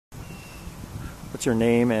What's your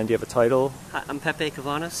name, and do you have a title? Hi, I'm Pepe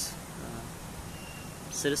Kovanis,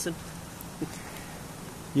 citizen.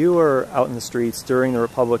 You were out in the streets during the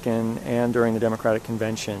Republican and during the Democratic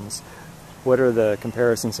conventions. What are the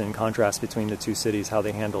comparisons and contrasts between the two cities, how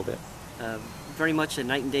they handled it? Very much a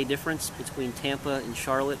night and day difference between Tampa and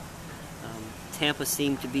Charlotte. Tampa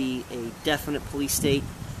seemed to be a definite police state.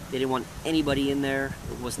 They didn't want anybody in there.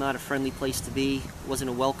 It was not a friendly place to be. It wasn't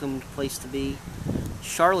a welcomed place to be.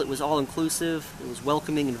 Charlotte was all-inclusive. It was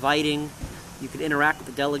welcoming, inviting. You could interact with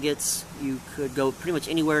the delegates. You could go pretty much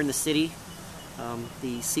anywhere in the city.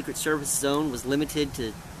 The Secret Service zone was limited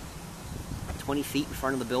to 20 feet in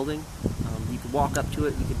front of the building. You could walk up to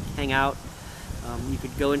it. You could hang out. You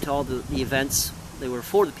could go into all the events. They were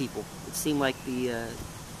for the people. It seemed like the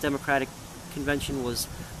Democratic convention was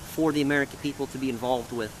for the American people to be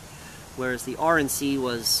involved with, whereas the RNC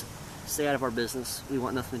was, stay out of our business, we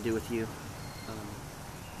want nothing to do with you.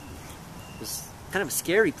 It was kind of a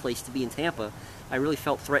scary place to be in Tampa. I really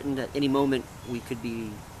felt threatened at any moment we could be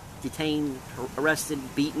detained, arrested,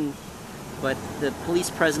 beaten, but the police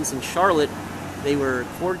presence in Charlotte, they were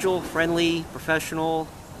cordial, friendly, professional.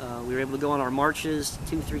 We were able to go on our marches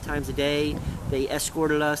 2-3 times a day. They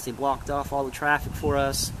escorted us, they blocked off all the traffic for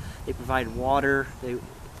us, they provided water.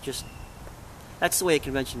 That's the way a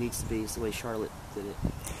convention needs to be, is the way Charlotte did it.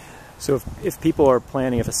 So if people are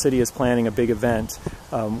planning, if a city is planning a big event,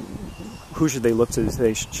 who should they look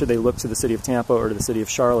to? Should they look to the city of Tampa or to the city of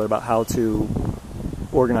Charlotte about how to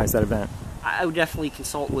organize that event? I would definitely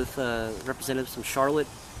consult with representatives from Charlotte.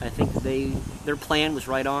 I think their plan was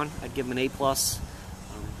right on. I'd give them an A+.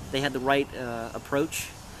 They had the right approach,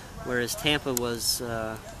 whereas Tampa was,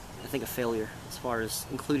 I think, a failure as far as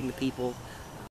including the people.